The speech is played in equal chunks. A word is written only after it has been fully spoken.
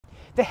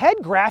The Head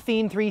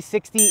Graphene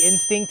 360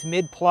 Instinct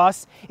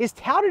Midplus is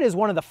touted as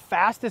one of the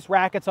fastest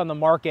rackets on the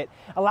market,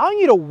 allowing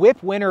you to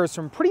whip winners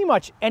from pretty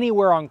much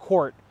anywhere on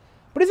court.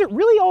 But is it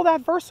really all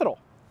that versatile?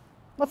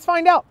 Let's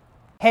find out.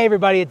 Hey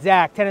everybody, it's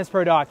Zach, Tennis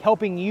Pro Doc,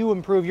 helping you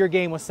improve your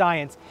game with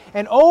science.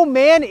 And oh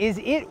man, is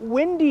it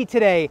windy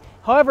today.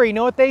 However, you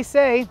know what they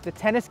say, the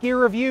tennis gear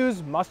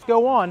reviews must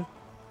go on.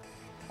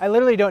 I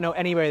literally don't know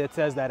anybody that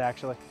says that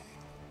actually.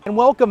 And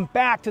welcome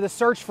back to the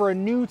search for a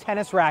new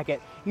tennis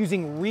racket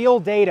using real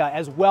data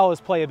as well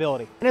as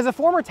playability. And as a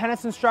former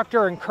tennis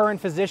instructor and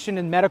current physician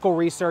and medical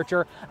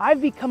researcher,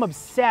 I've become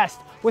obsessed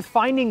with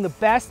finding the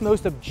best,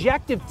 most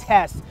objective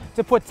tests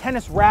to put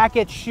tennis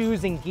rackets,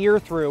 shoes, and gear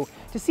through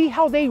to see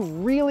how they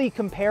really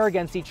compare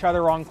against each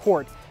other on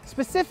court.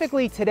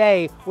 Specifically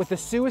today with the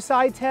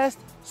suicide test,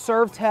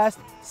 serve test,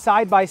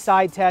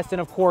 side-by-side test, and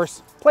of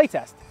course,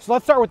 Playtest. So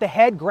let's start with the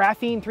Head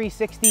Graphene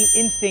 360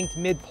 Instinct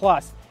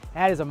Midplus.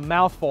 That is a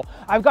mouthful.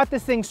 I've got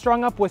this thing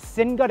strung up with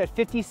Syngut at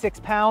 56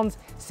 pounds,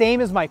 same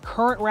as my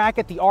current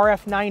racket, the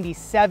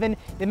RF97.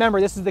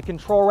 Remember, this is the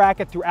control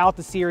racket throughout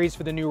the series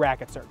for the new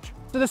Racket Search.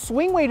 So the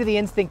swing weight of the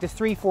Instinct is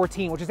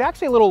 314, which is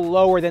actually a little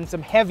lower than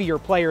some heavier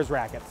players'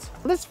 rackets.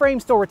 This frame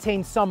still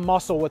retains some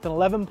muscle with an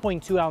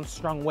 11.2 ounce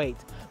strung weight.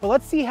 But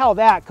let's see how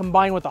that,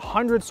 combined with a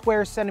 100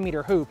 square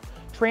centimeter hoop,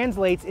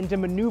 translates into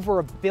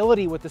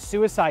maneuverability with the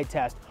suicide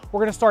test. We're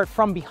gonna start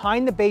from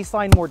behind the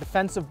baseline, more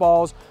defensive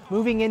balls,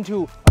 moving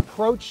into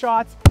approach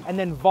shots, and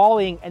then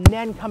volleying, and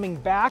then coming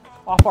back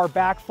off our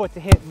back foot to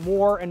hit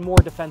more and more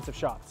defensive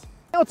shots.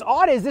 Now what's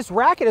odd is this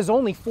racket is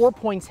only 4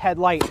 points head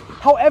light.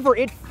 However,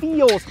 it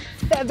feels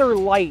feather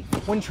light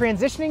when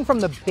transitioning from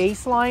the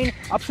baseline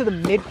up to the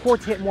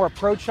midcourt to hit more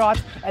approach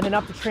shots, and then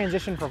up to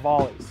transition for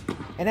volleys.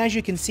 And as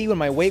you can see, when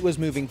my weight was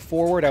moving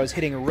forward, I was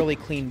hitting a really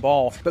clean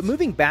ball. But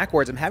moving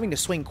backwards, I'm having to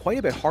swing quite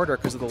a bit harder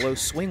because of the low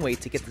swing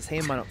weight to get the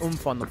same amount of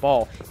oomph on the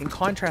ball, in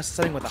contrast to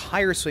something with a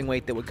higher swing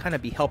weight that would kind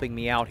of be helping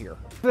me out here.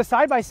 For the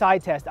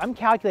side-by-side test, I'm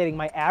calculating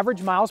my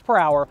average miles per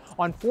hour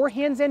on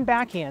forehands and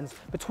backhands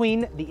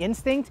between the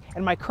Instinct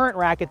and my current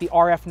racket, the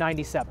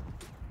RF97.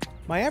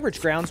 My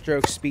average ground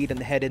stroke speed in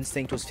the Head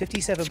Instinct was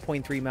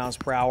 57.3 miles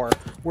per hour,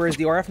 whereas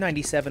the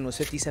RF97 was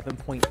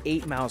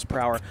 57.8 miles per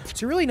hour.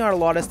 So really not a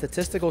lot of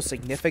statistical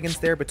significance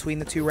there between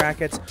the two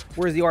rackets,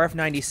 whereas the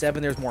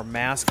RF97, there's more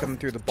mass coming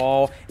through the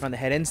ball, and on the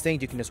Head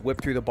Instinct, you can just whip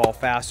through the ball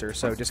faster,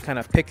 so just kind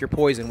of pick your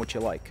poison, what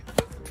you like.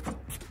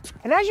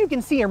 And as you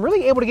can see, I'm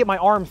really able to get my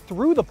arm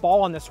through the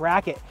ball on this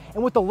racket.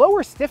 And with the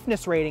lower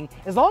stiffness rating,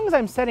 as long as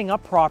I'm setting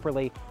up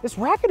properly, this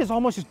racket is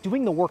almost just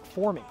doing the work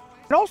for me.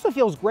 It also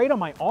feels great on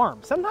my arm.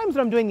 Sometimes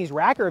when I'm doing these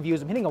racket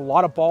reviews, I'm hitting a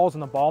lot of balls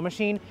on the ball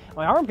machine.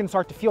 My arm can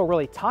start to feel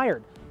really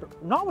tired,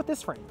 but not with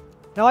this frame.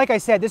 Now, like I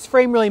said, this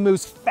frame really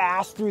moves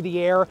fast through the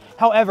air.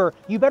 However,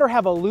 you better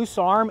have a loose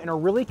arm and a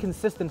really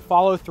consistent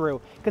follow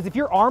through, because if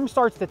your arm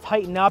starts to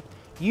tighten up,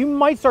 you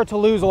might start to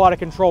lose a lot of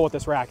control with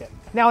this racket.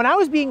 Now, when I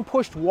was being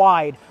pushed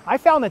wide, I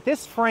found that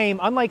this frame,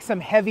 unlike some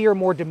heavier,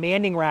 more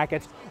demanding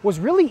rackets, was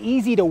really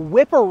easy to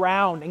whip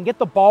around and get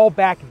the ball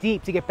back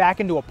deep to get back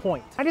into a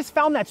point. I just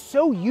found that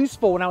so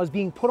useful when I was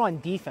being put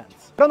on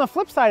defense. But on the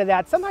flip side of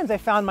that, sometimes I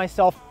found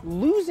myself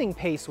losing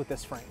pace with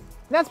this frame.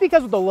 And that's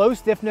because with the low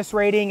stiffness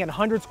rating and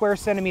 100 square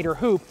centimeter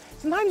hoop,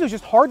 sometimes it was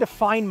just hard to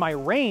find my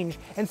range.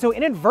 And so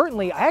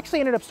inadvertently, I actually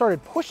ended up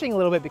started pushing a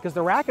little bit because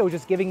the racket was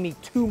just giving me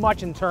too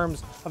much in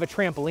terms of a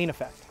trampoline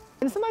effect.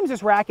 And sometimes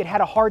this racket had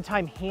a hard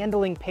time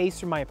handling pace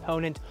from my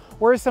opponent,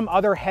 whereas some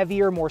other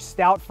heavier, more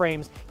stout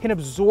frames can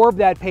absorb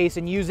that pace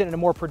and use it in a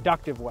more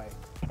productive way.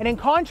 And in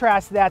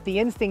contrast to that, the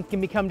Instinct can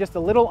become just a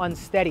little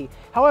unsteady.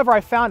 However, I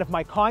found if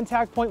my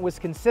contact point was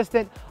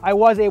consistent, I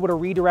was able to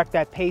redirect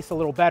that pace a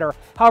little better.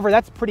 However,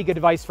 that's pretty good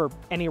advice for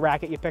any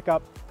racket you pick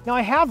up. Now,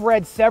 I have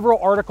read several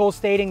articles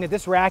stating that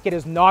this racket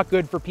is not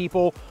good for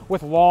people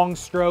with long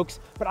strokes,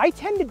 but I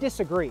tend to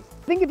disagree.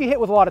 I think if you hit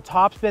with a lot of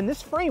topspin,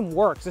 this frame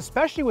works,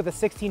 especially with a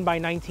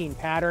 16x19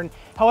 pattern.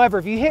 However,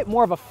 if you hit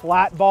more of a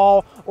flat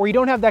ball, or you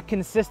don't have that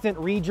consistent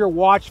read your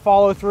watch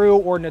follow through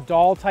or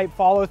Nadal type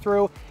follow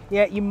through,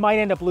 yeah, you might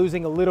end up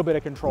losing a little bit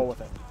of control with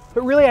it.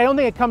 But really, I don't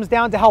think it comes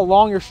down to how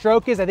long your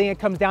stroke is. I think it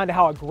comes down to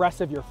how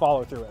aggressive your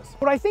follow through is.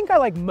 What I think I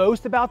like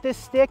most about this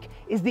stick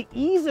is the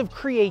ease of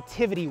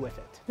creativity with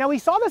it. Now, we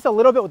saw this a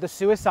little bit with the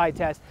suicide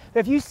test,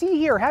 but if you see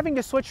here, having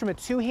to switch from a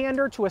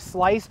two-hander to a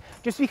slice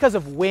just because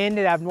of wind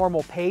and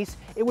abnormal pace,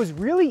 it was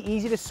really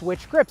easy to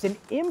switch grips and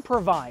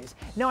improvise.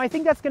 Now, I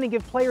think that's going to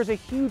give players a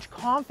huge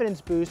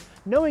confidence boost,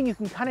 knowing you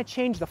can kind of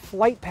change the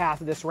flight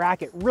path of this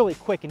racket really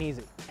quick and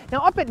easy. Now,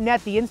 up at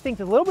net, the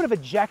Instinct is a little bit of a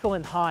Jekyll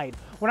and Hyde.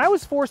 When I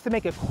was forced to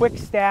make a quick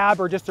stab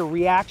or just a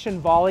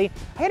reaction volley,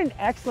 I had an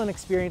excellent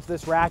experience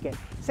with this racket.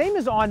 Same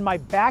as on my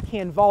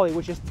backhand volley,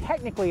 which is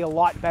technically a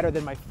lot better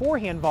than my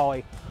forehand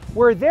volley,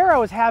 where there I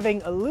was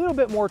having a little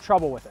bit more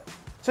trouble with it.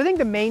 So I think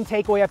the main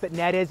takeaway up at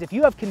net is if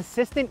you have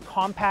consistent,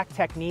 compact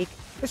technique,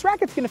 this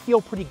racket's gonna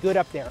feel pretty good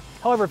up there.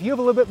 However, if you have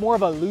a little bit more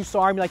of a loose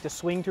arm, you like to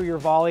swing through your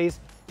volleys,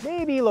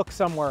 maybe look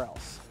somewhere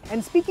else.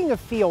 And speaking of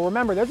feel,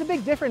 remember, there's a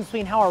big difference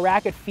between how a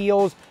racket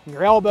feels in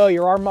your elbow,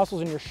 your arm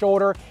muscles, and your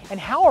shoulder, and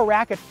how a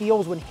racket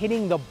feels when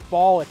hitting the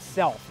ball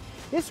itself.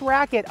 This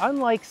racket,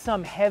 unlike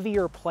some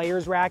heavier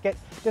player's racket,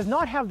 does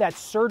not have that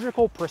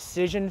surgical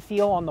precision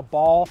feel on the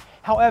ball.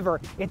 However,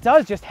 it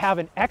does just have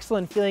an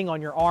excellent feeling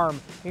on your arm.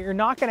 You're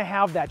not going to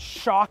have that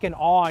shock and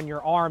awe on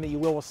your arm that you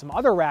will with some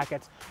other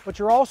rackets, but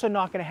you're also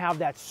not going to have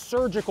that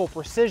surgical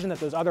precision that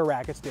those other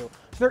rackets do.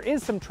 So there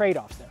is some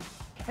trade-offs there.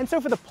 And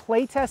so for the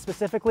play test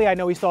specifically, I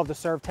know we still have the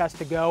serve test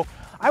to go,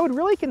 I would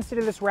really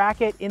consider this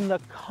racket in the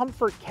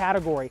comfort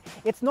category.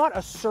 It's not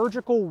a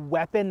surgical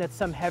weapon that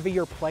some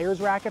heavier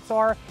players' rackets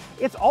are.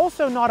 It's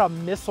also not a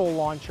missile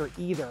launcher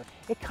either.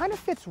 It kind of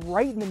fits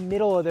right in the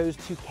middle of those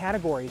two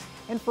categories.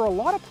 And for a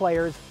lot of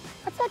players,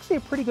 that's actually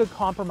a pretty good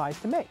compromise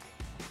to make.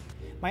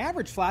 My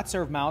average flat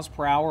serve miles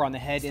per hour on the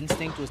Head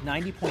Instinct was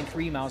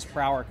 90.3 miles per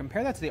hour.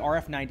 Compare that to the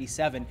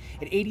RF97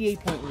 at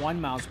 88.1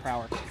 miles per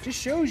hour. Just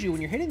shows you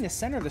when you're hitting the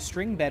center of the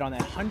string bed on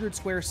that 100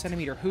 square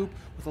centimeter hoop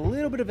with a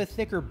little bit of a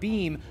thicker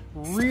beam,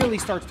 really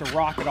starts to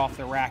rocket off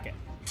the racket.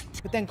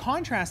 But then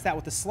contrast that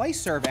with the slice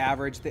serve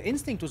average. The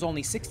Instinct was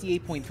only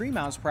 68.3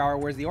 miles per hour,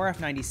 whereas the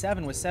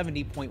RF97 was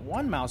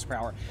 70.1 miles per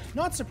hour.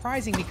 Not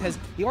surprising because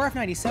the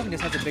RF97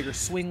 just has a bigger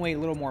swing weight, a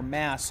little more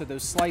mass, so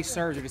those slice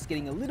serves are just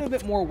getting a little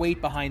bit more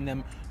weight behind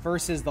them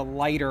versus the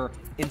lighter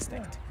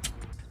Instinct.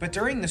 But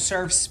during the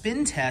serve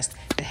spin test,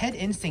 the Head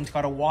Instinct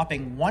got a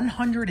whopping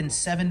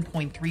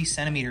 107.3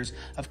 centimeters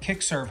of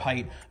kick serve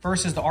height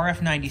versus the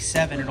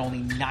RF97 at only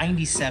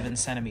 97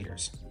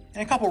 centimeters.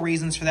 And a couple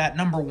reasons for that.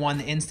 Number one,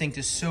 the Instinct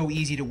is so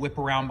easy to whip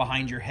around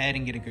behind your head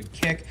and get a good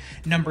kick.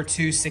 Number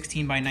two,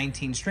 16 by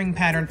 19 string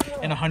pattern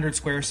and 100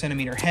 square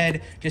centimeter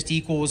head just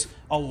equals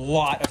a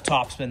lot of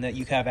topspin that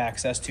you have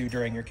access to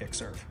during your kick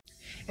serve.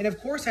 And of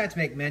course, I had to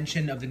make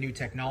mention of the new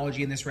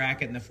technology in this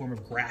racket in the form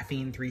of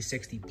Graphene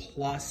 360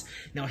 Plus.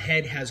 Now,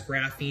 Head has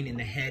graphene in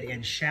the head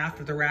and shaft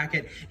of the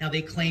racket. Now,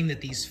 they claim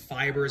that these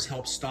fibers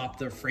help stop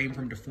the frame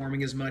from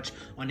deforming as much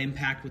on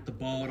impact with the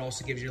ball. It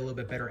also gives you a little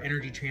bit better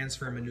energy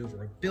transfer and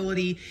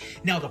maneuverability.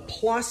 Now, the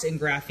plus in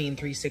Graphene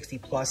 360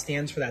 Plus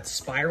stands for that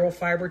spiral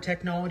fiber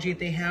technology that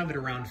they have at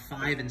around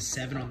 5 and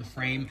 7 on the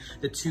frame,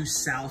 the two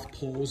south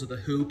poles of the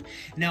hoop.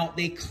 Now,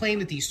 they claim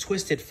that these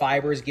twisted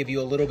fibers give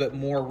you a little bit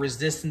more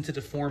resistance to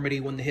deformity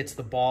when it hits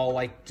the ball,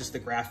 like just the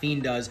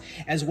graphene does,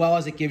 as well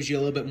as it gives you a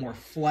little bit more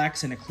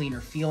flex and a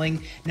cleaner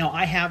feeling. Now,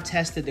 I have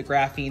tested the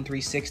Graphene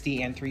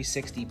 360 and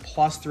 360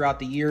 Plus throughout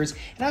the years,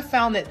 and I've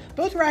found that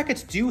both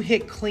rackets do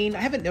hit clean.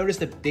 I haven't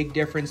noticed a big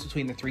difference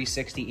between the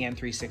 360 and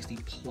 360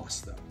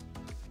 Plus, though.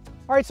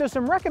 All right, so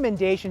some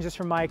recommendations just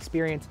from my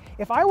experience.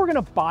 If I were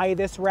gonna buy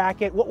this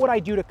racket, what would I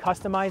do to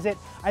customize it?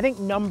 I think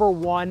number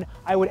one,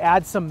 I would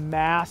add some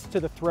mass to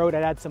the throat.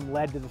 I'd add some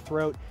lead to the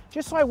throat,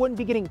 just so I wouldn't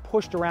be getting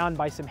pushed around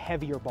by some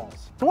heavier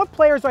balls. And what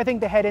players do I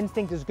think the Head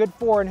Instinct is good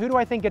for, and who do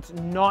I think it's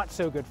not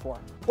so good for?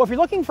 Well, if you're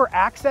looking for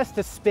access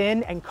to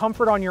spin and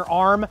comfort on your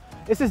arm,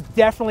 this is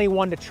definitely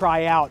one to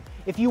try out.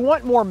 If you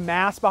want more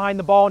mass behind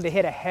the ball and to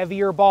hit a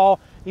heavier ball,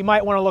 you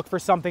might wanna look for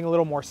something a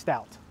little more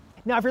stout.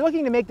 Now, if you're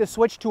looking to make the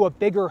switch to a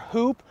bigger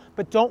hoop,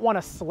 but don't want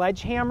a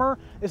sledgehammer,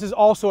 this is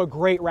also a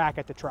great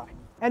racket to try.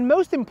 And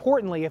most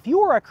importantly, if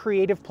you are a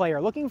creative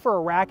player looking for a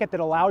racket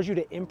that allows you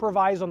to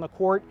improvise on the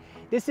court,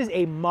 this is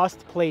a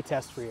must play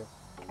test for you.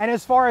 And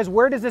as far as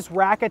where does this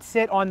racket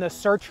sit on the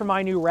search for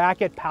my new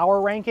racket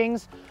power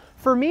rankings,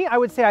 for me, I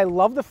would say I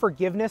love the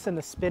forgiveness and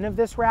the spin of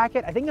this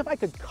racket. I think if I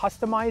could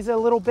customize it a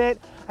little bit,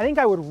 I think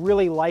I would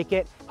really like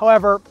it.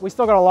 However, we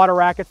still got a lot of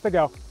rackets to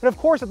go. But of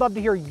course, I'd love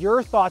to hear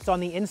your thoughts on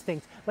the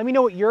Instinct. Let me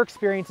know what your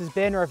experience has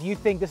been, or if you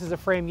think this is a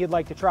frame you'd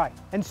like to try.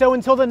 And so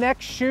until the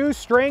next shoe,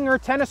 string, or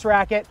tennis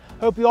racket,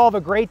 hope you all have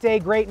a great day,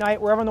 great night,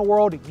 wherever in the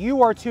world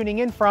you are tuning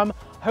in from.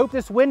 I hope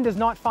this wind does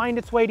not find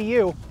its way to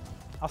you.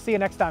 I'll see you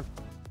next time.